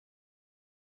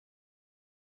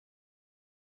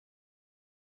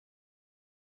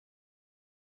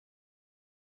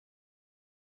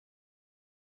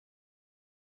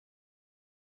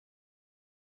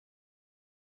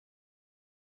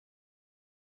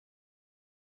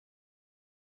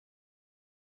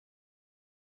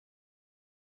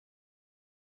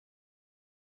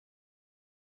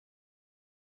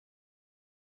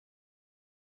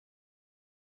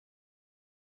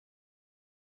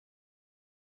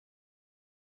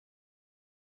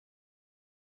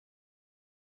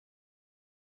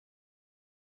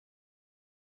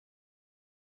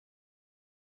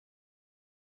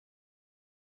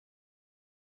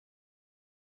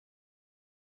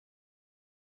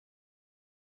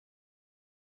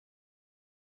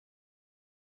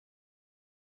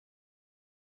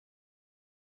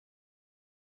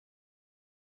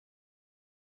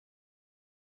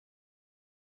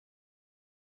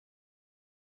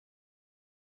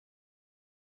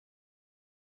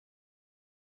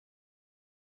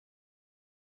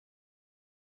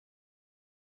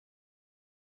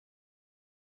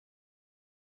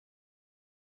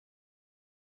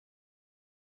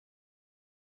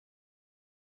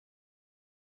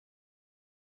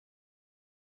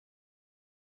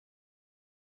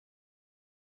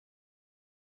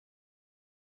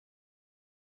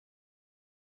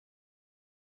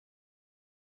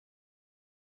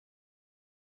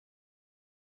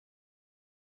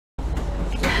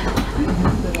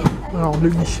Alors, le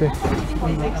guichet.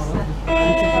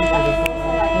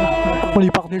 On y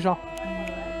part déjà.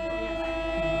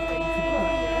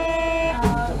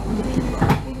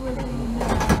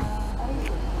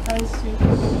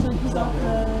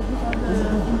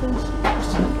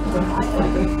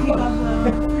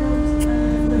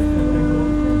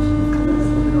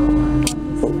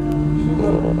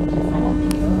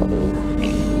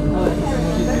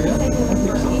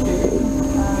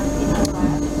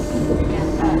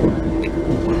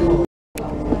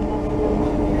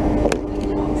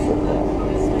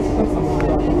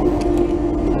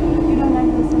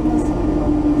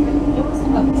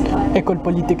 École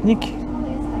polytechnique.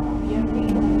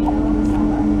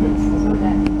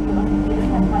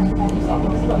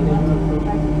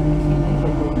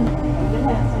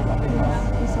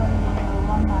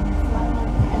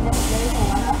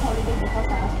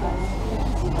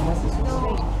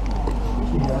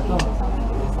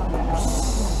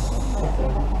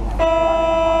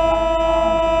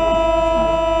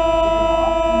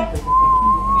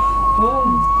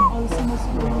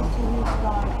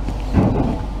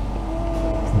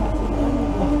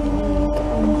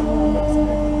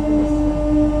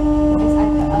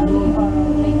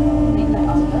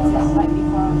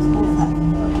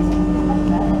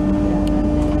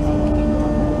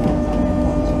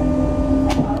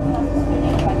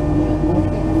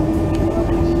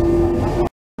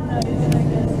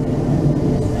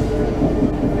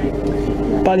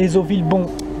 Palaiso Villebon.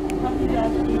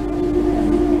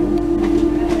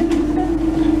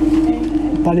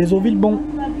 Palaiso Villebon.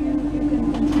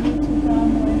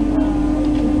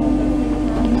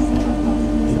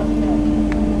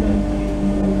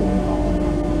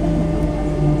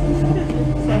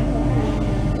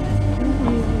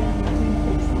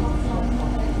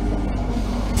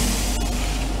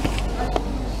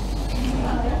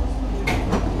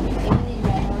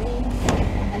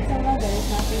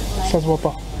 Ça se voit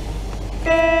pas.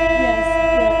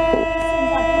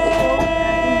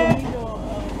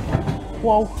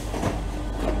 Wow.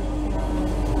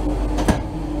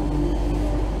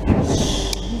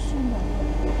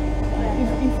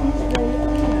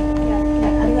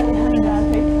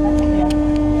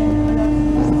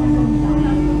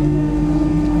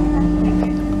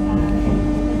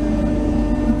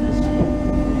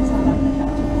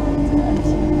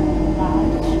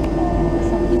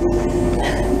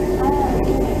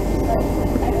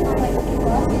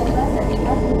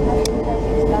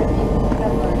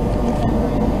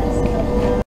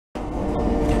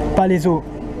 Palaiso.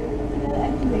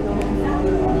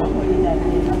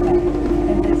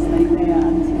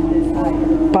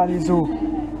 Palaiso.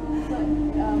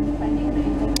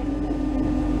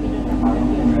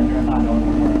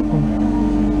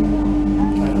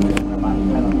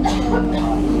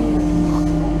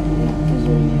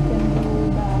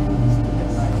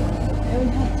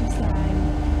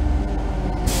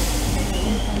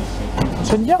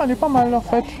 Cette bière, elle est pas mal en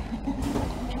fait.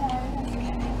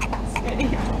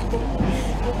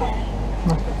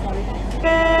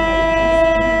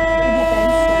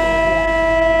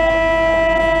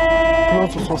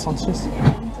 Sur 66.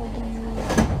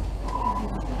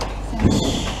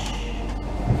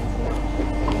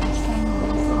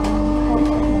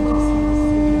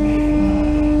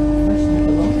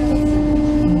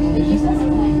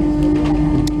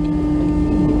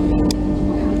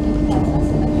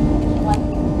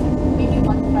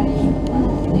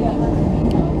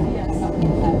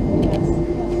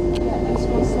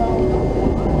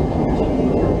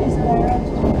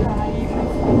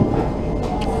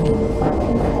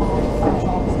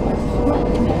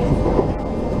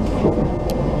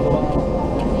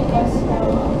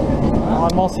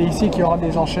 C'est ici qu'il y aura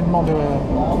des enchaînements de...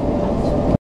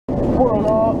 Oh là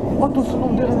là, oh tout ce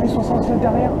nombre de 67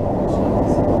 derrière.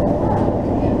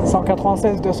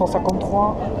 196,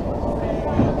 253.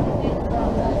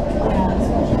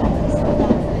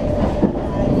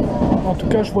 En tout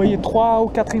cas, je voyais 3 ou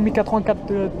 4,84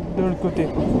 de l'autre côté.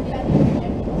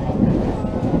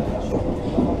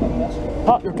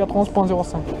 Ah, le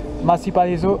 91.05. Massy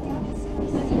Palaiso.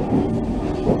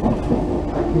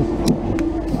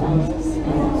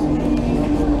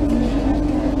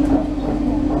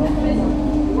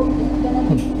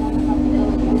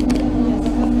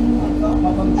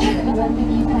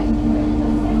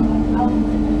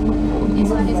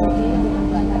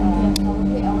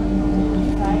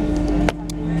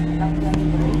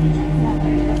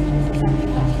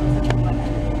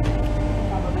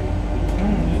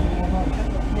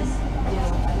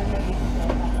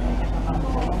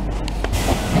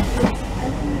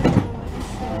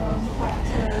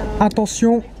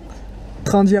 Attention,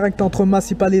 train direct entre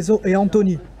Massy Palaiso et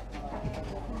Antony.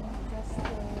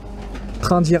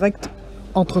 train direct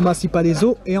entre Massy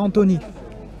Palaiseau et Antony.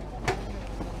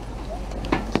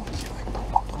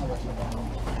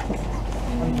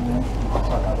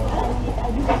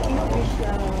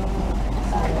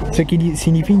 Ce qui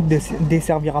signifie qu'il ne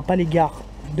desservira pas les gares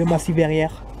de Massy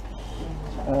Verrières,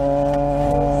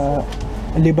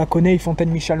 les Bâconnais et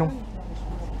Fontaine-Michalon.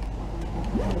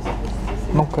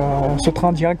 Donc ce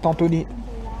train direct Antony.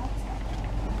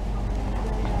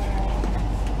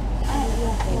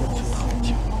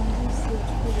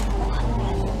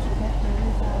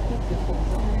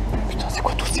 Putain, c'est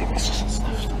quoi tous ces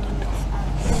messages?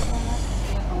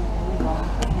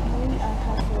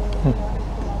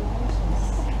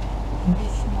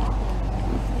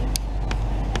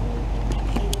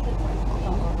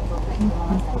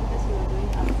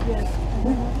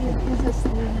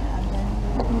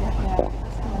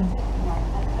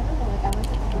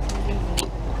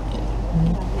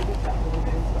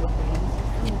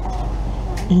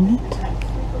 Init.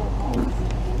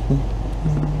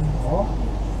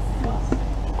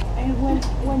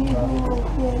 When you do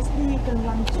PhD, you can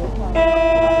run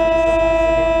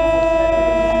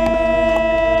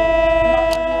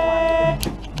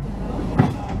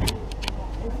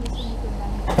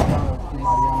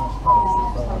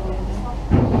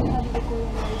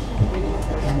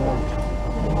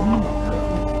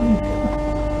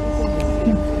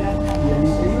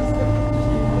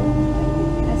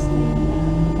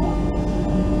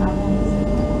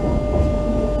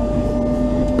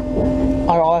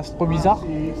Alors là, c'est trop bizarre.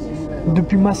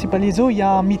 Depuis Massy Palaiseau, il y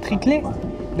a un mi-triclé.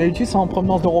 D'habitude, c'est en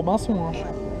provenance de Robinson. Hein.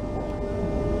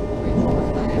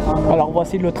 Alors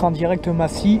voici le train direct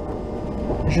Massy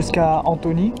jusqu'à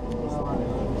Antony.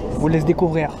 Je vous laisse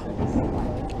découvrir.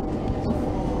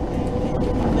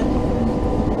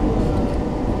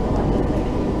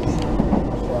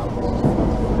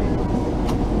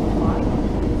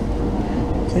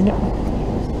 C'est bien.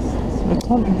 Le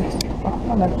train de...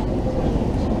 Ah, là.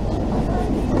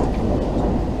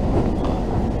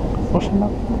 Prochaine là.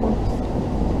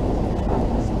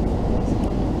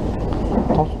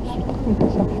 Attention, ce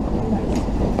truc, ça.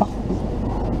 Parfait.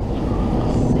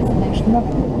 Prochaine là.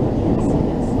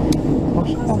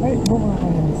 Prochaine arrêt. Bon,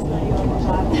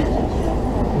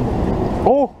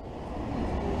 oh!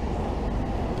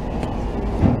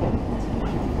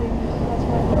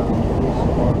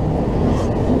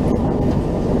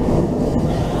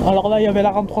 Alors là, il y avait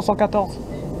la rame 314.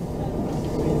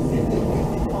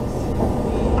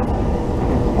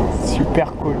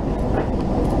 Super cool.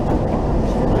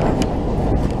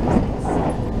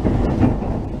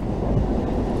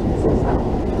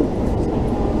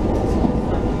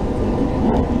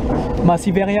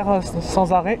 Massy Verrières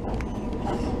sans arrêt.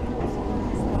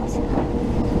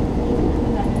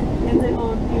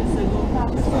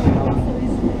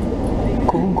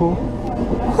 Go, go.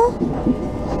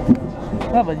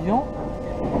 Ah bah dis donc.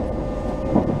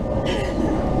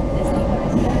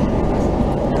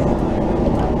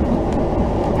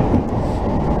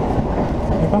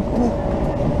 C'est pas cool.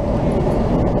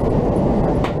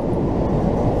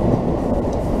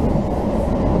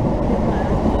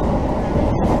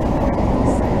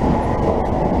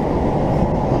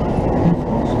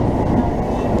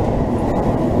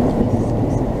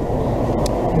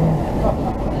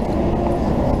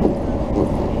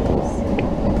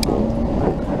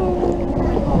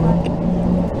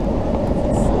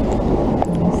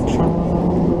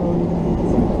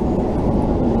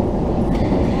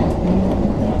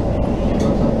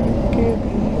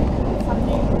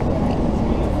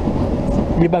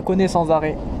 Les Bâconnais sans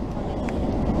arrêt.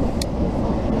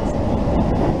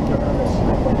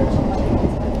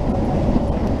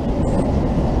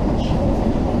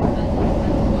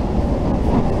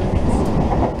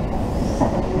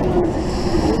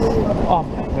 Oh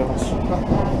merde.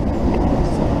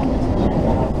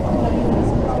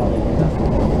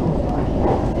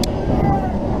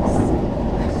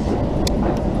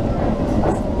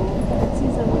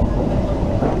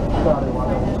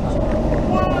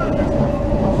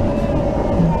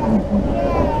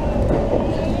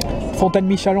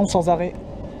 Fontaine-Michalon sans arrêt.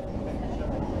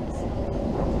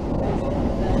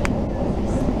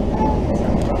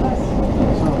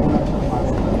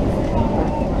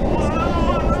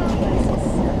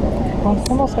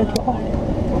 Comment ça va être là?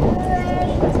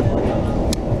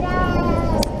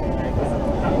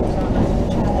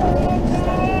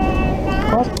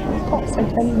 Ça va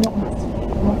être la ligne normale.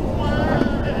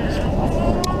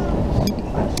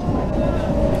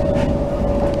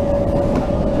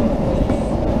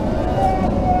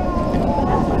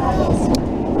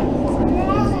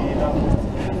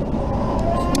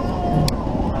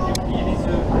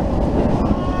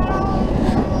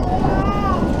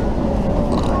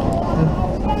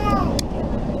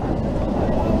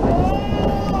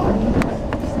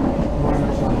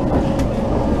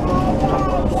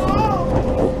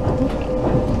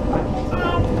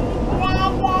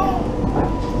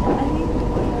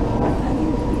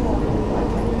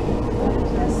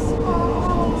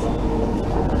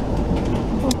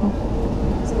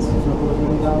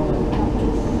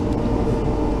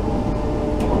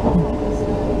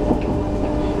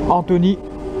 Anthony.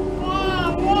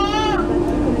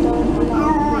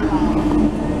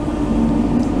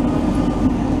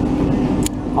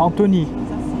 Anthony.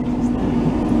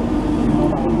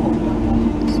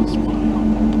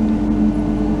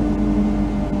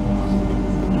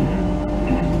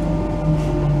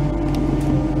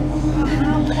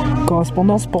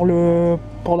 Correspondance pour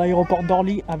l'aéroport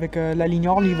d'Orly avec la ligne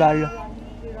Orly-Val.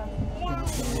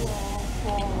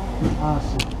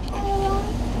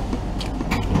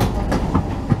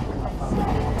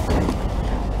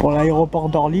 Pour l'aéroport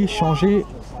d'Orly, changer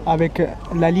avec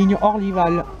la ligne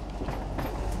Orly-Val.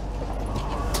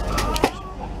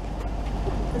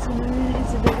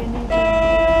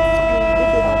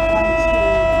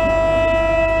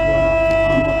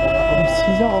 De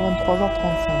 6h à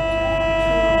 23h35.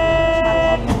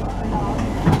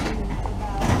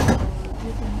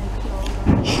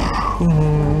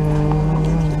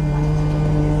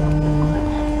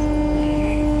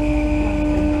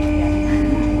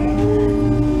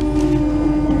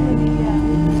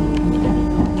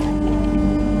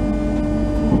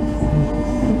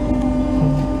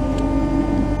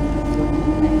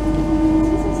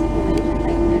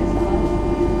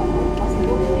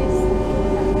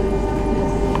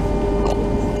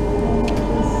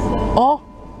 Oh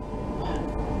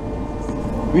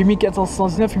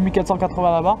 8479,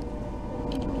 8480 là-bas,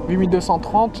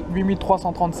 8230,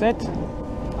 8337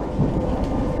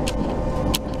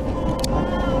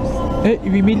 et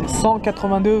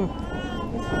 8182.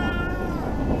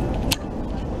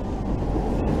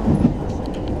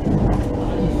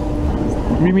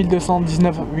 «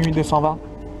 8219, 8220,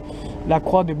 la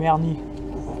croix de Berny.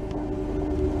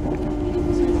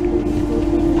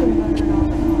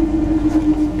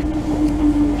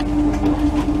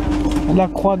 La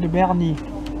croix de Berny.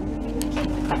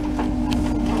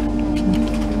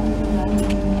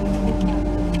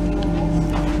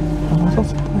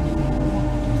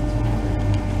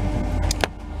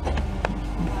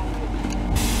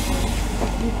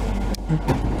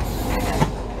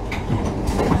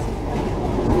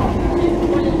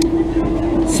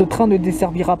 Ce train ne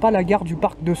desservira pas la gare du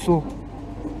parc de Sceaux.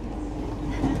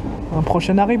 Un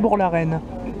prochain arrêt Bourg-la-Reine.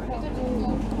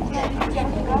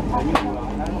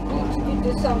 Tu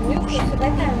te sens mieux que ce matin.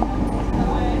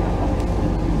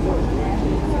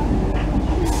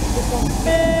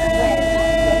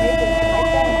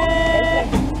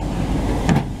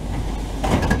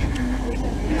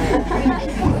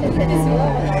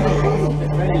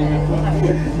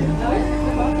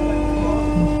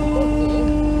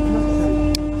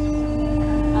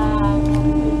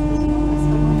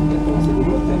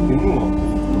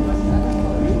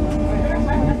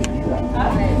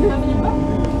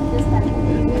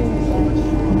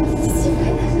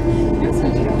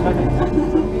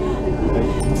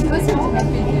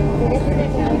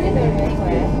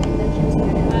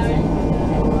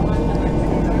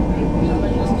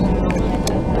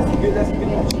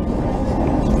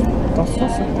 Attention,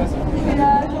 c'est...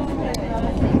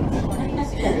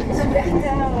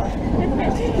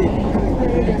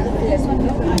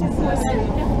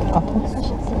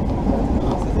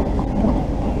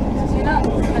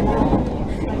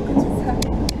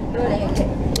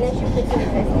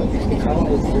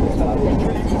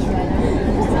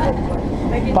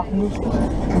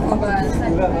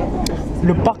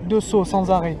 Le parc de Sceaux sans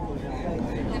arrêt.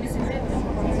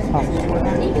 Ah.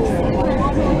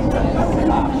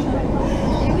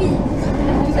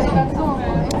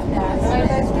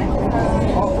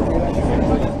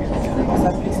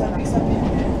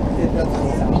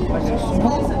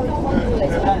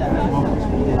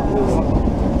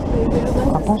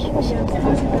 Attention.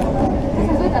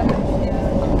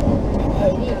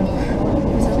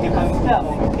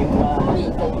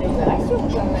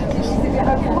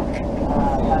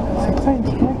 C'est très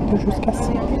direct jusqu'à 6.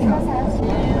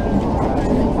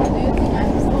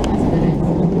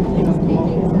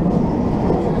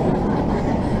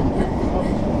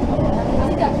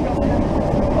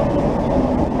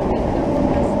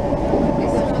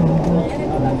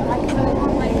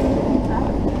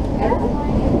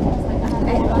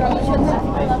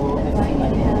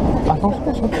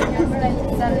 Attention.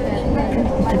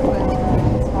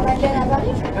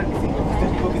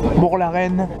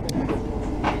 Bourg-la-Reine.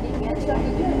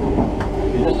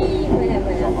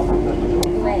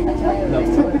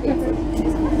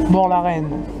 Bourg-la-Reine.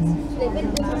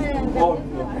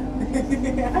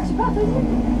 Ah, tu pars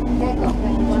d'accord.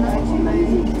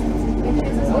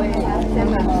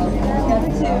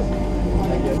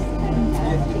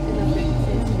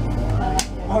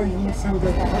 Ah oui, ça vous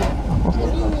donne.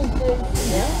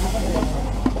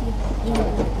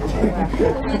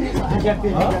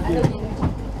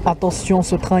 Attention,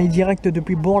 ce train est direct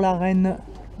depuis Bourg-la-Reine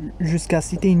jusqu'à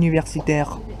Cité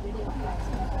Universitaire.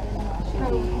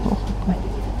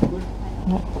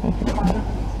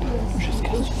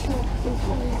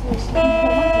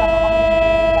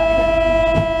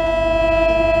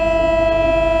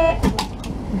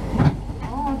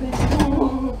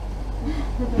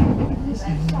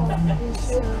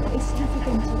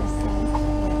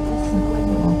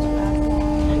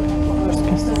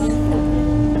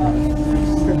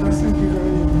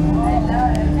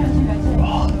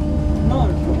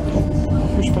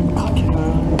 Je peux me craquer.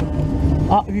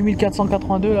 Ah,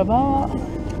 8482 là-bas.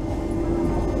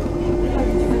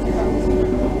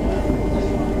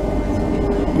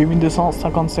 «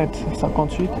 8257,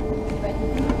 58. »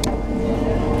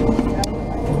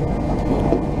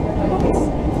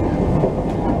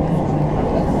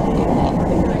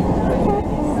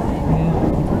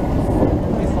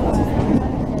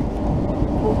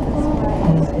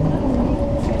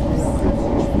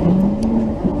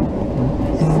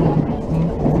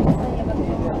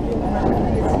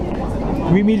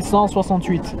 «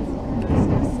 8168. »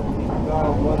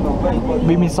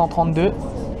 8132.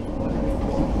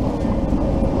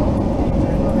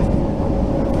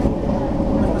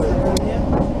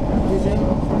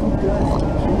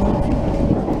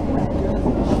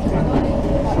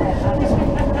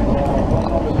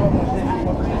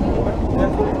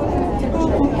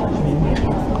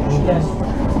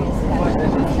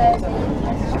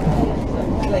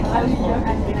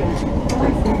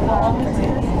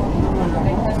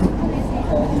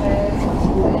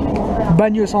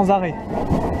 Bagneux sans arrêt.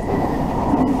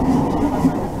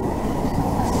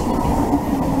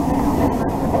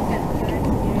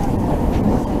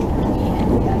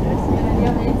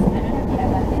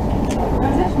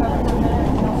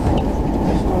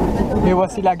 Et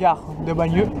voici la gare de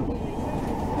Bagneux.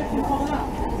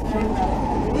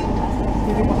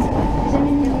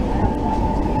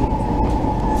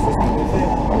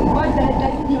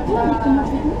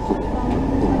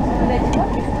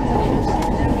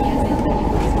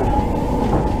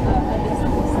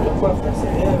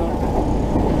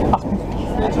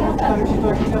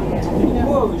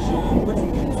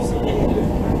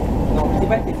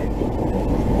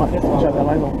 Ouais, j'avais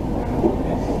raison.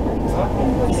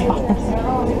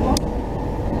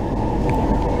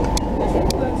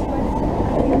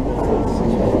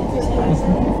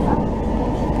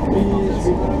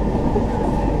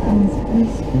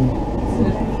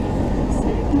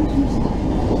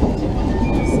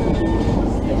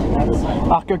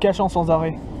 Arc cachant sans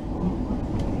arrêt.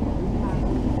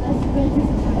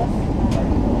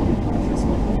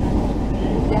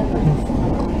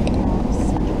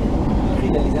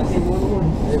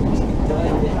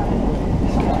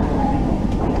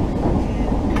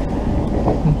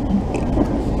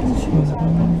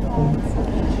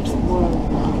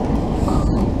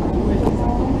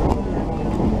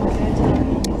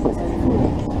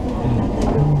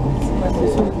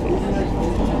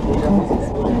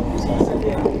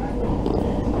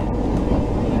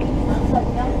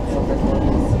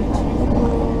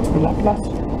 La place.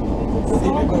 C'est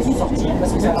mieux quand ils sont sortis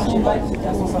parce que ça marchait pas et c'était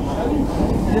à 150.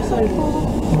 C'est vrai que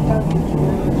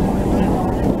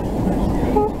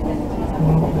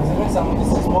c'est un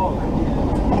investissement.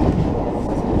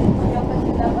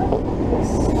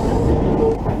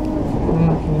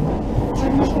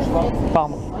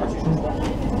 Pardon.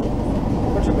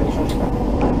 Pourquoi tu veux pas les changer?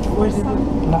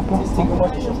 La place. C'est que moi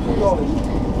je les change tout le temps.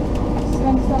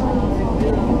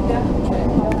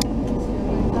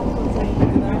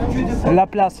 La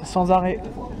place sans arrêt.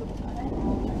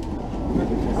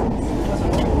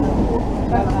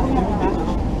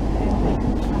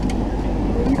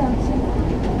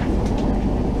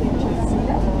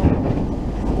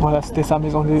 Voilà, c'était sa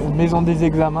maison des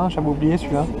examens, j'avais oublié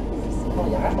celui-là.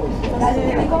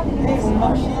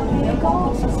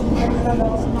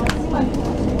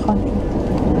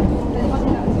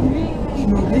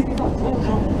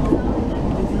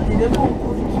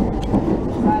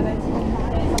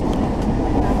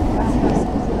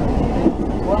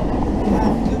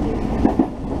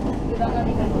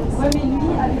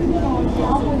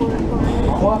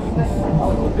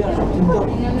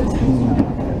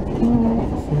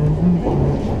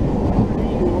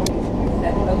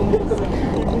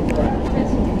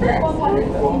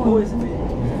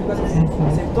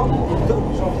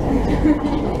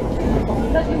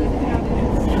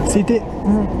 C'était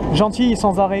gentil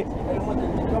sans arrêt.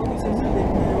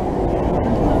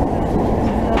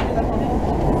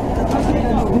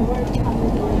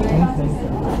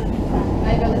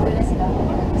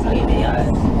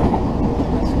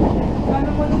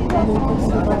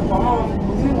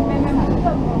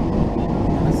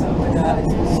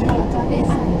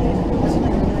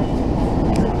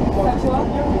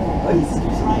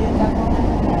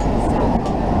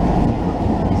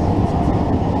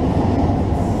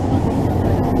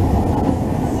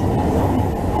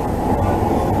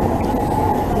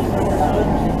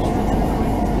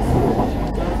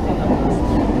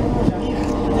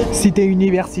 Cité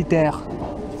universitaire.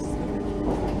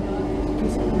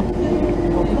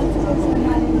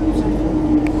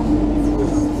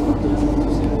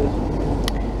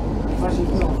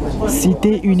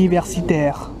 Cité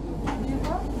universitaire.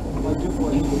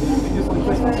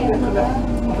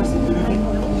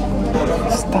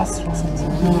 Station.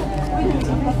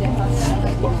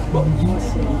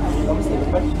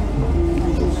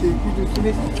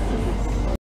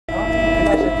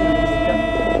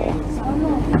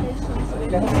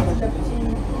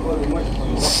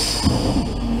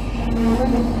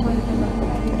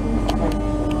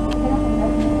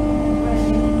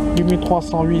 Numéro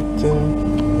 308.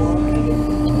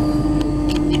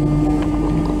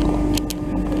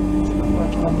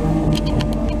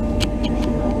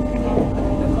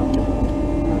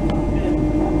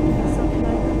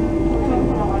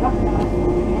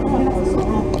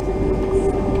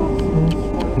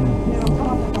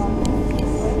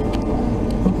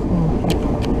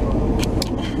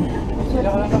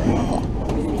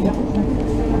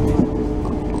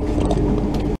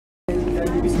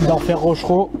 D'Enfer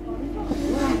Rochereau.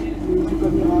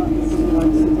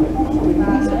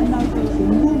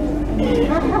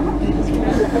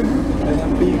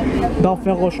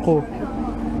 D'Enfer Rochereau.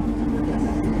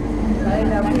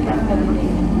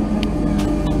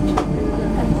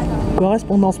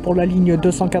 Correspondance pour la ligne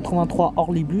 283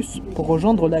 Orly-Bus pour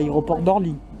rejoindre l'aéroport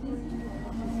d'Orly.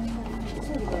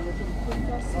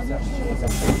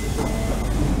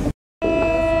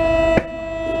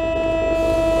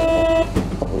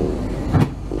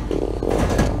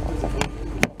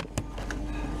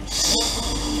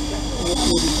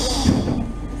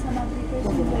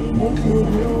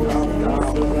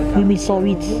 Le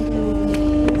 1108.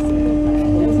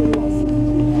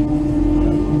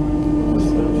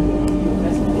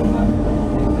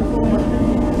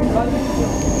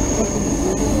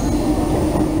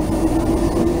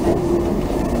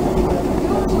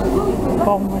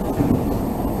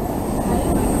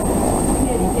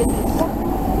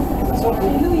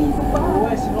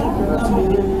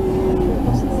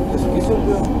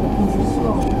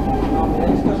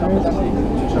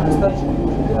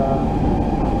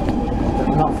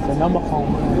 Non, c'est n'importe.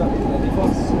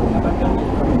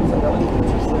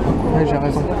 Oui, j'ai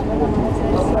raison.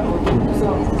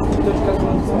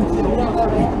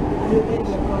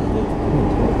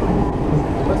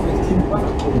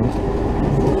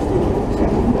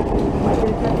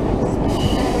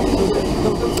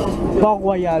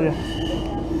 Port-Royal.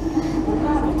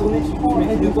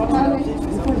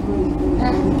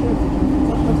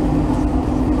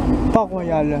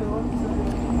 Port-Royal.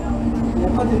 Il n'y a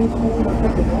pas de métro.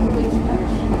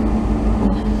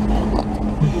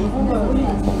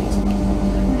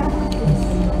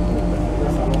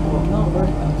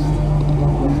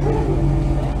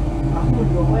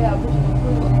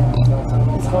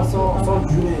 Il sera sans le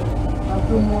Journée. Un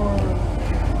peu moins.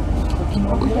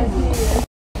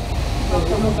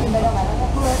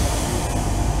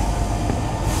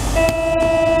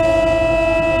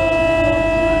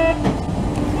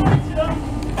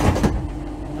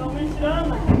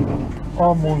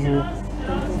 Oh mon Dieu.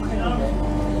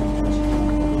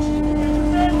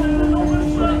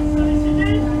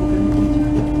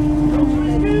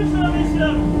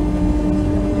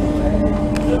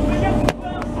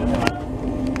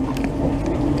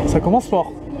 Ça commence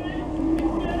fort.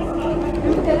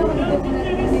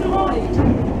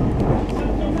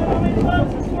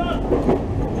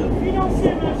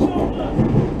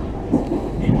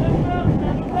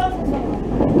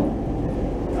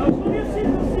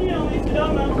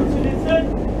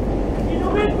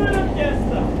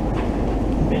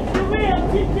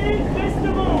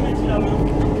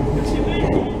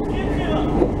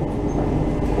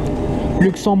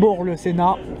 Luxembourg, le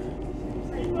Sénat.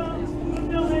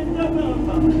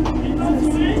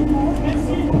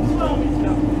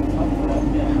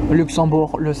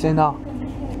 Luxembourg, le Sénat.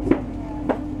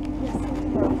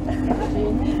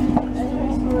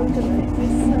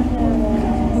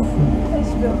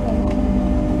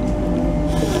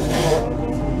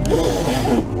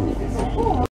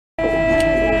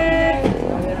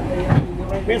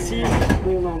 Merci.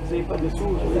 Non, vous n'avez pas de sous.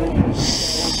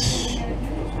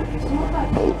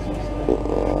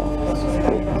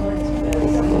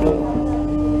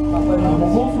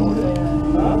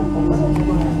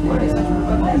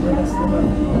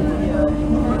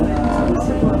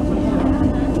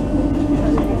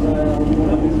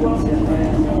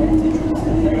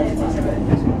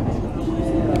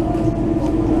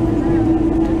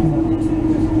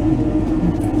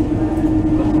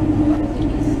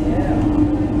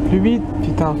 Plus vite,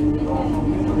 putain.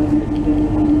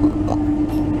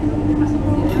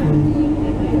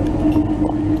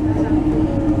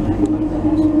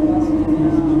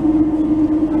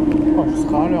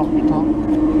 l'heure, putain.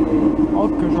 Oh,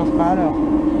 que je serai à l'heure.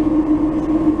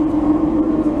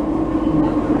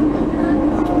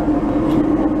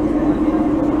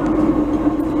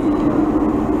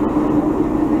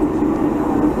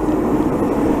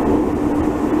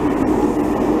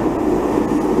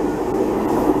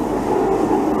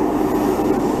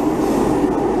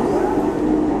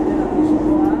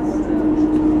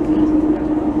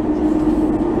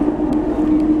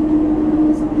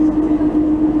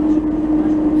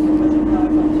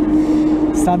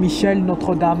 Saint-Michel,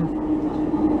 Notre-Dame.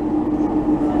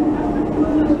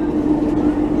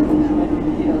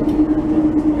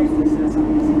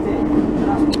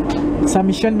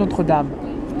 Saint-Michel, Notre-Dame.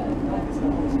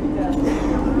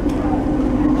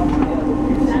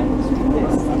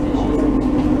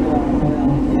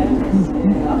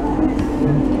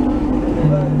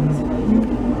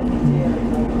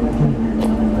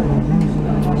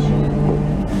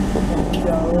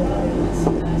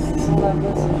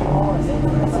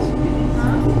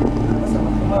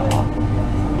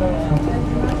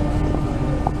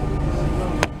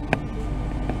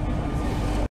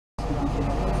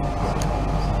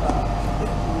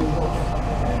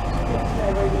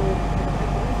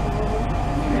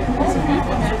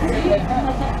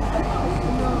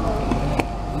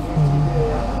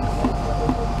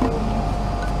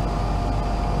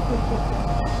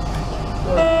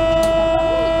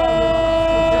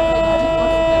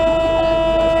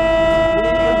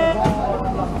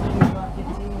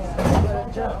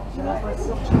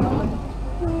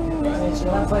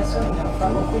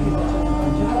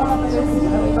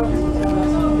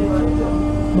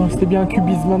 Non, c'était bien un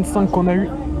Cubis 25 qu'on a eu.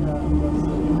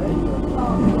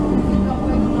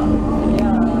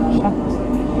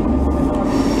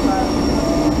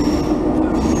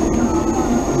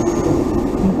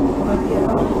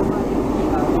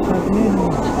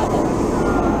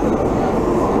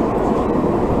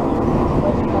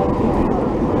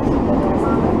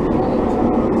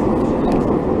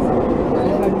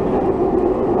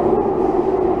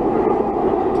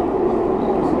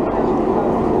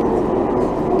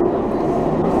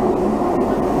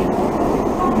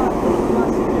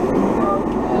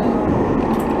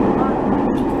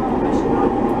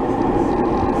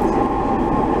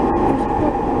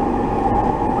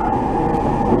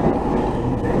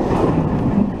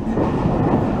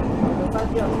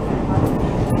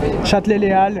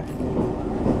 Châtelet-Les-Halles.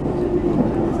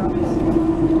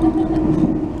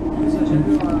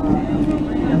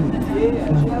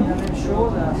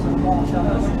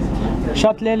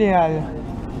 Châtelet-Les-Halles.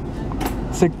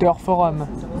 Secteur Forum.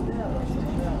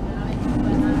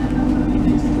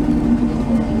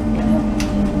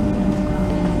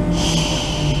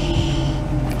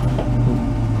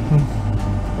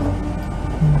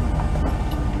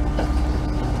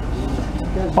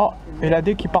 Oh, et la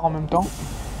D qui part en même temps.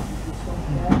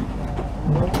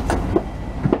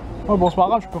 Oh bon, c'est pas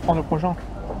grave, je peux prendre le prochain.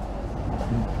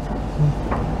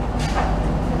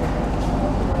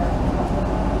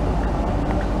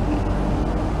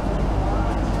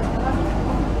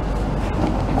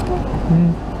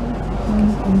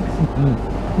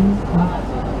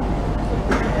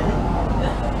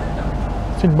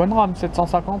 C'est une bonne RAM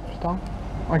 750, putain.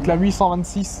 Avec la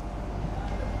 826.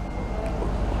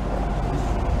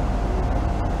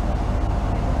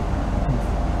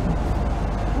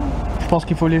 Je pense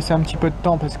qu'il faut laisser un petit peu de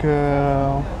temps parce que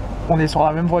on est sur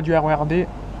la même voie du RERD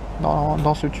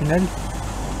dans ce tunnel.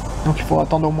 Donc il faut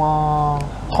attendre au moins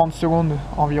 30 secondes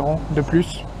environ de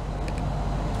plus.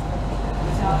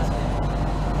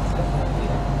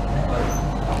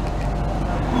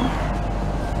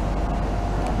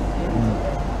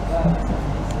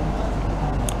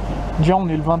 Déjà on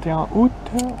est le 21 août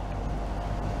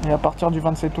et à partir du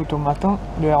 27 août au matin,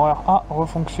 le RER A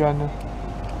refonctionne.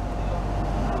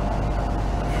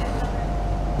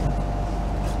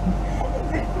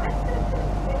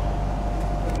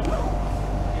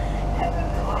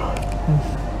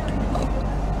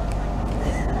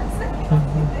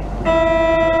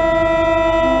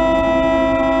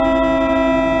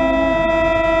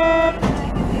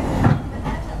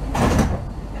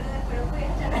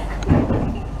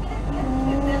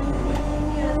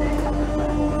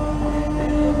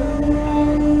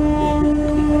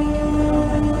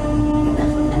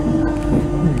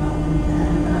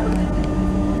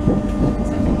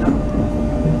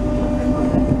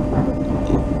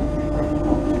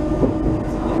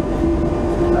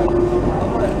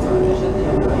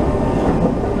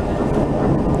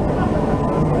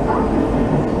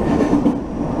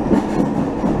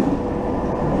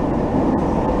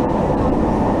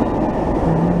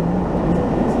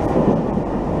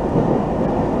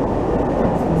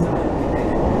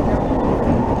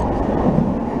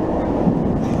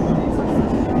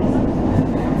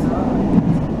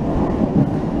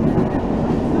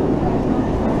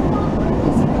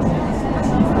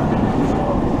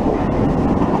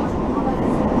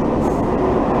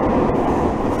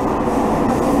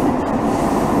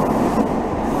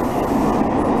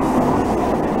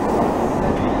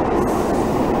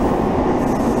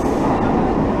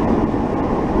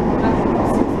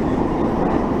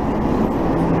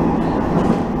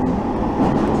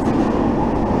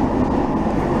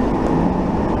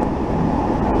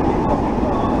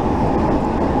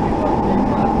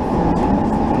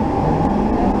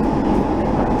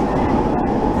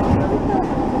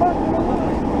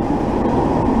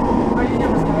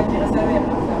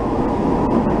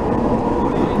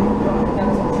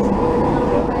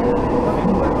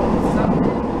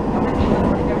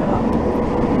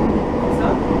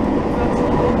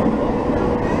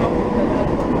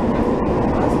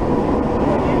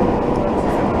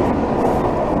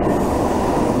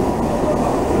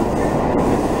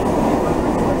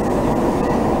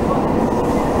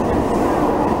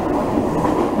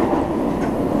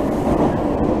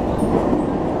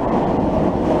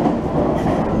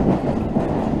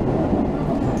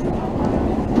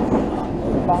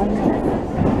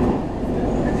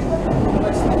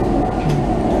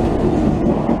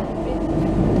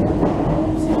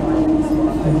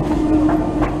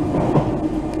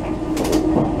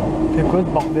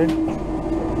 quoi ce bordel?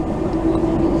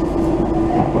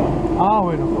 Ah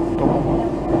ouais, d'accord. Autant pour moi.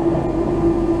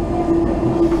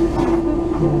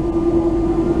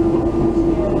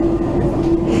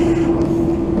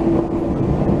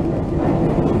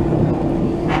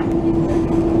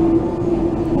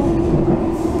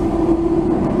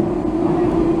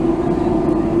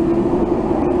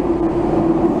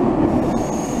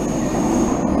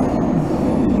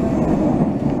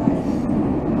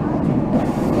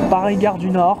 Paris, gare du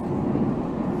Nord.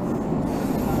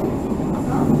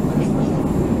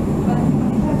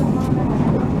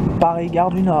 Paris, gare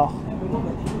du Nord.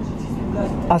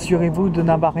 Assurez-vous de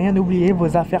n'avoir rien oublié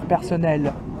vos affaires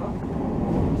personnelles.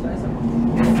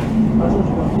 Un jour,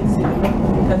 je vais fixer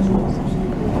 4 jours.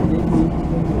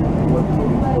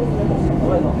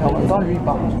 Et en même temps, lui, il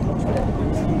part.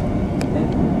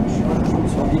 Je suis tombé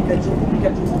sur les 4 jours,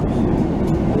 4 jours en plus.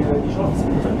 Et les gens, c'est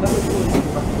des trucs pas possibles.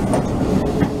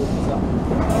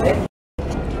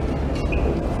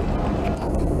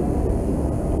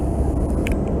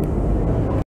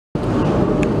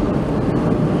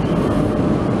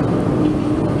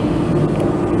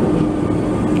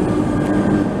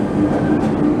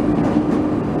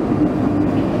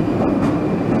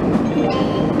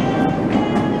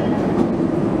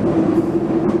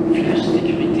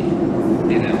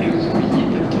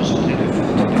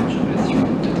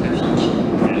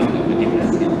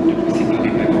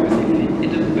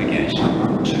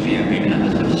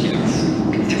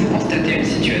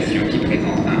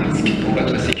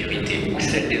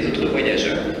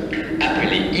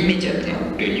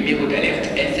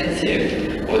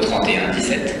 au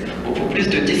 3117 ou pour plus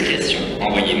de discrétion,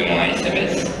 envoyez-nous un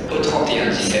SMS au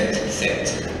 3117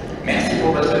 7. Merci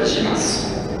pour votre vigilance.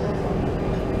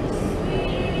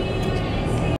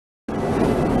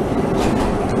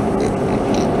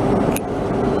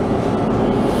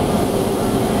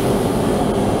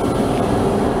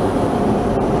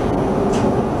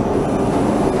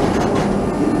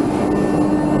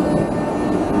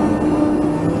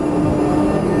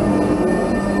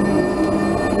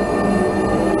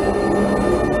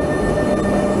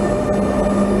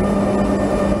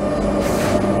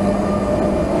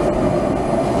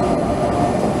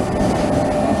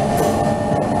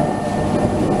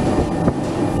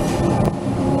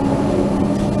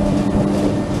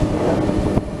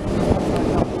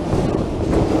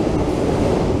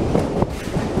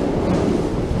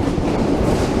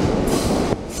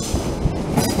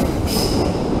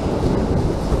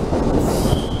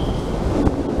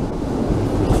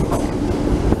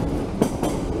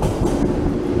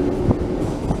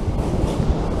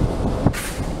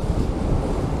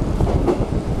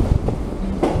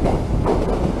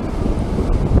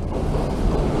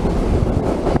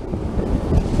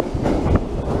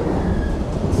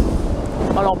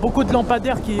 Alors beaucoup de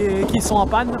lampadaires qui sont en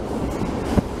panne.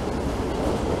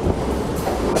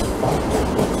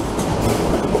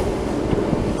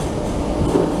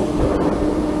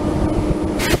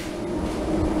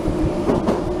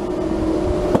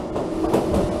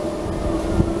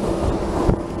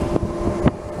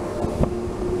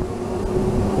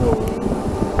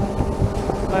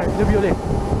 Ouais, le violet.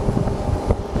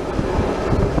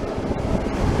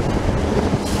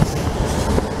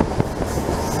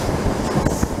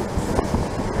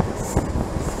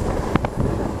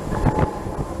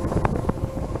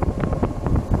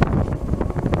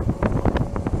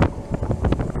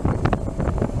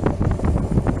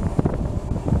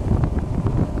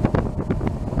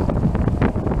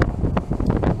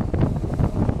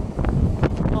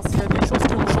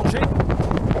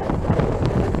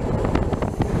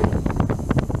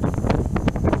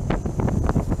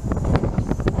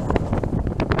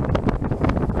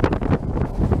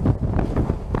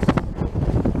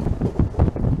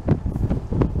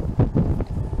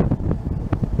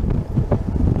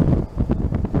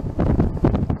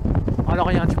 Alors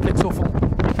il y a un duplex au fond.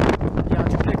 Il y a un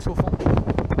duplex au fond.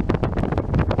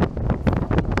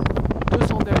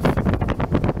 200 def.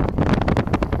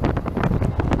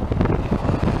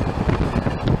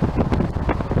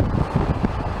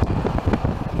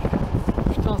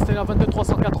 Putain, c'était la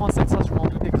 22387, ça je m'en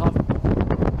doutais grave.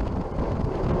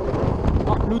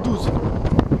 Ah, le 12.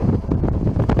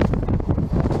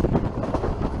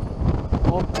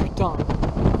 Oh putain.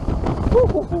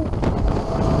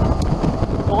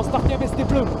 On start mais c'était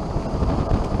bleu.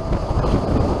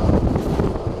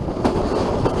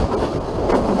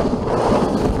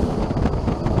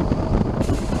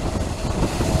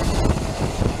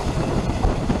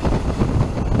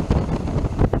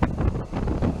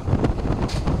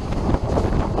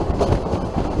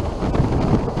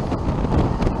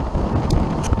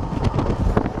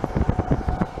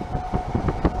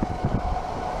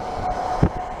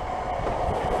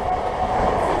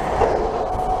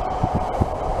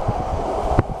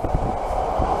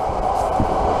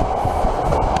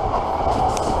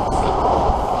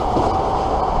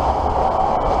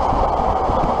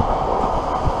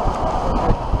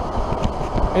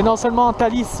 Et non seulement un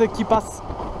Thalys qui passe.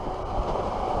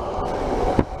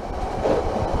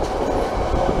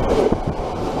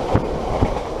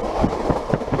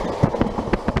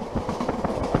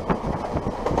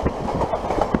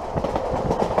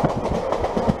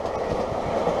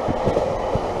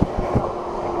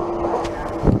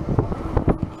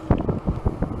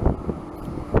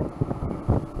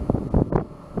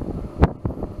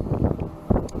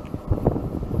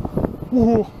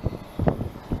 Ouh.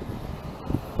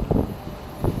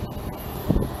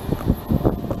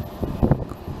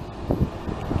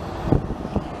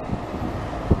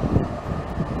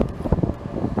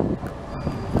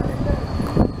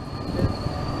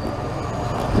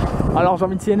 Alors j'ai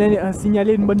envie de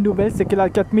signaler une bonne nouvelle, c'est que la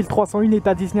 4301 est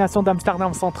à destination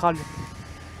d'Amsterdam Central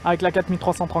avec la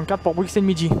 4334 pour Bruxelles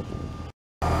Midi.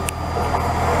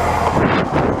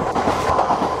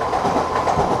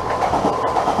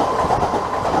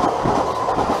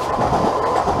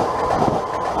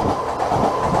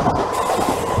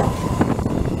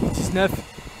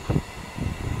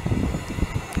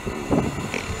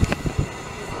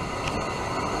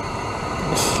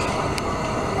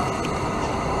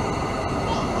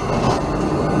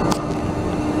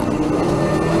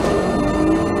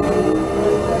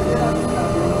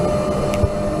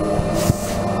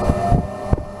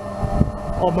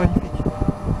 Oh magnifique.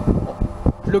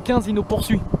 Le 15 il nous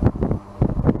poursuit.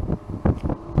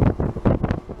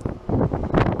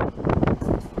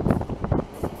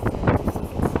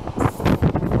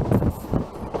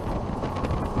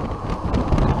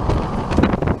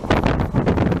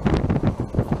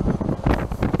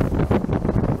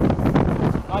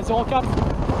 Ah 04.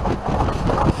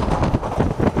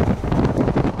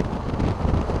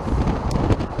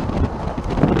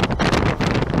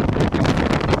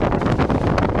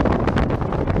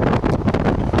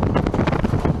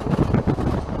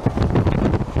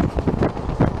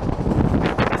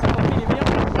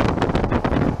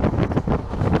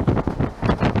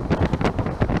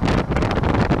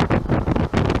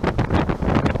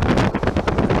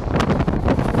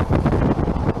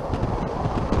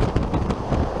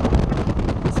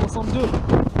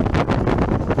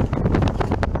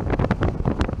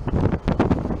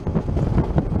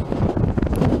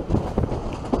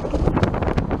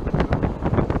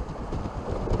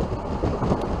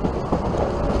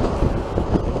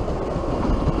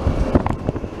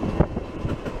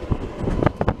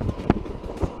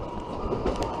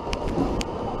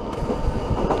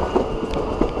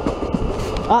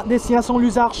 Ah, destination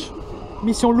Luzarches,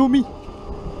 mission Lumi.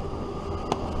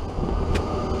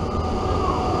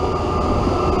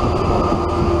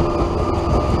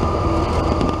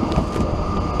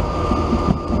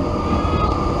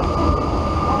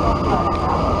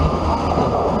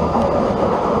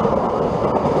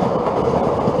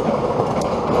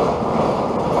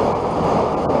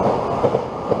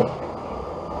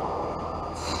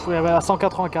 Il y avait la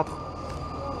 184.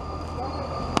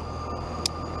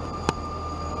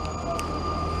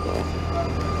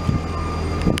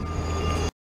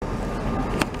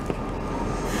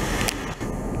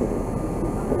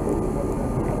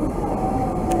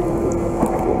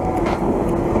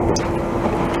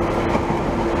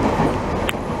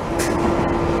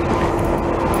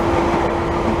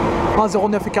 Ah,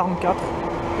 09 et 44.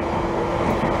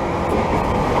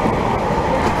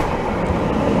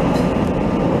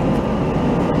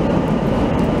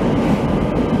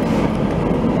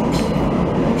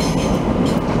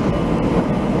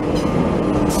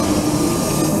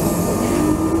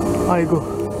 Allez, go.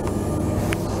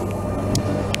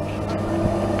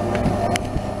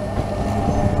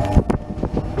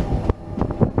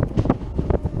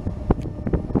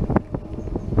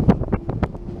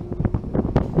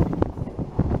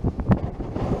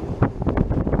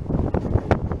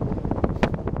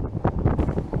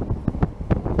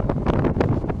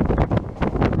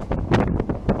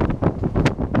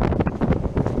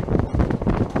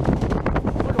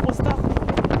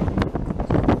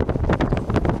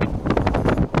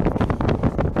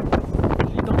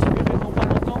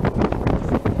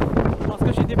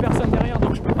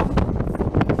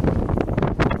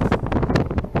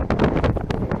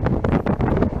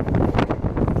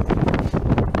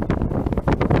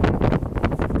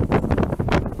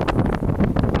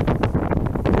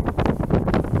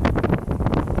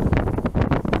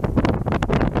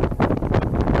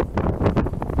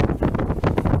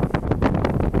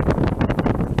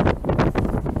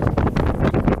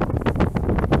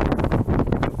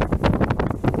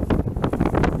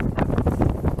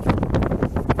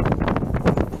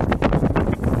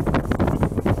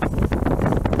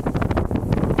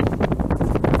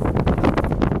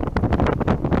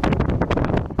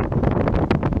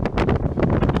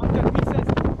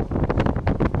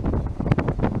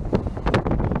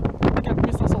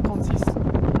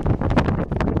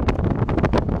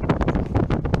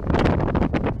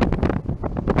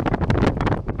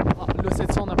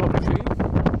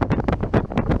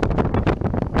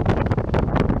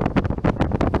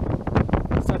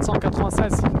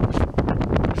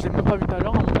 pas vu tout à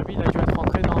l'heure, à mon avis, il a dû être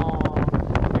rentré dans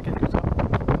il y a quelques heures.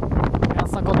 Il y a un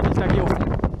 50 000 tagués au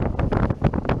fond.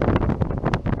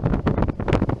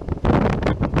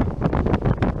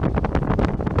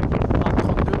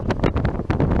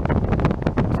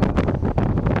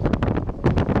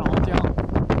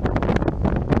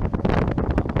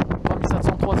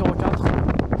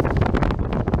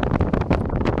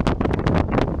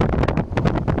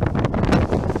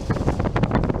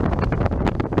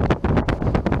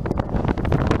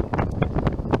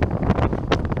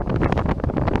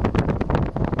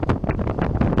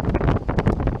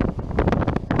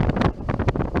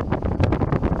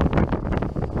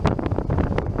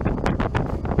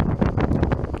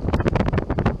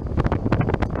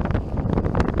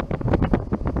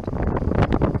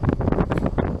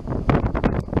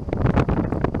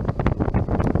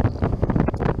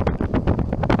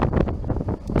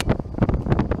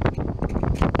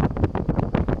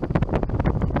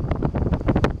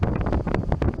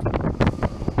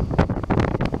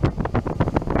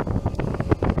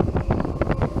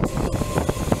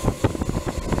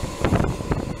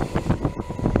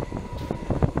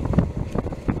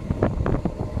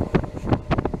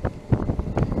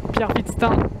 Pierre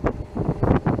Wittstein.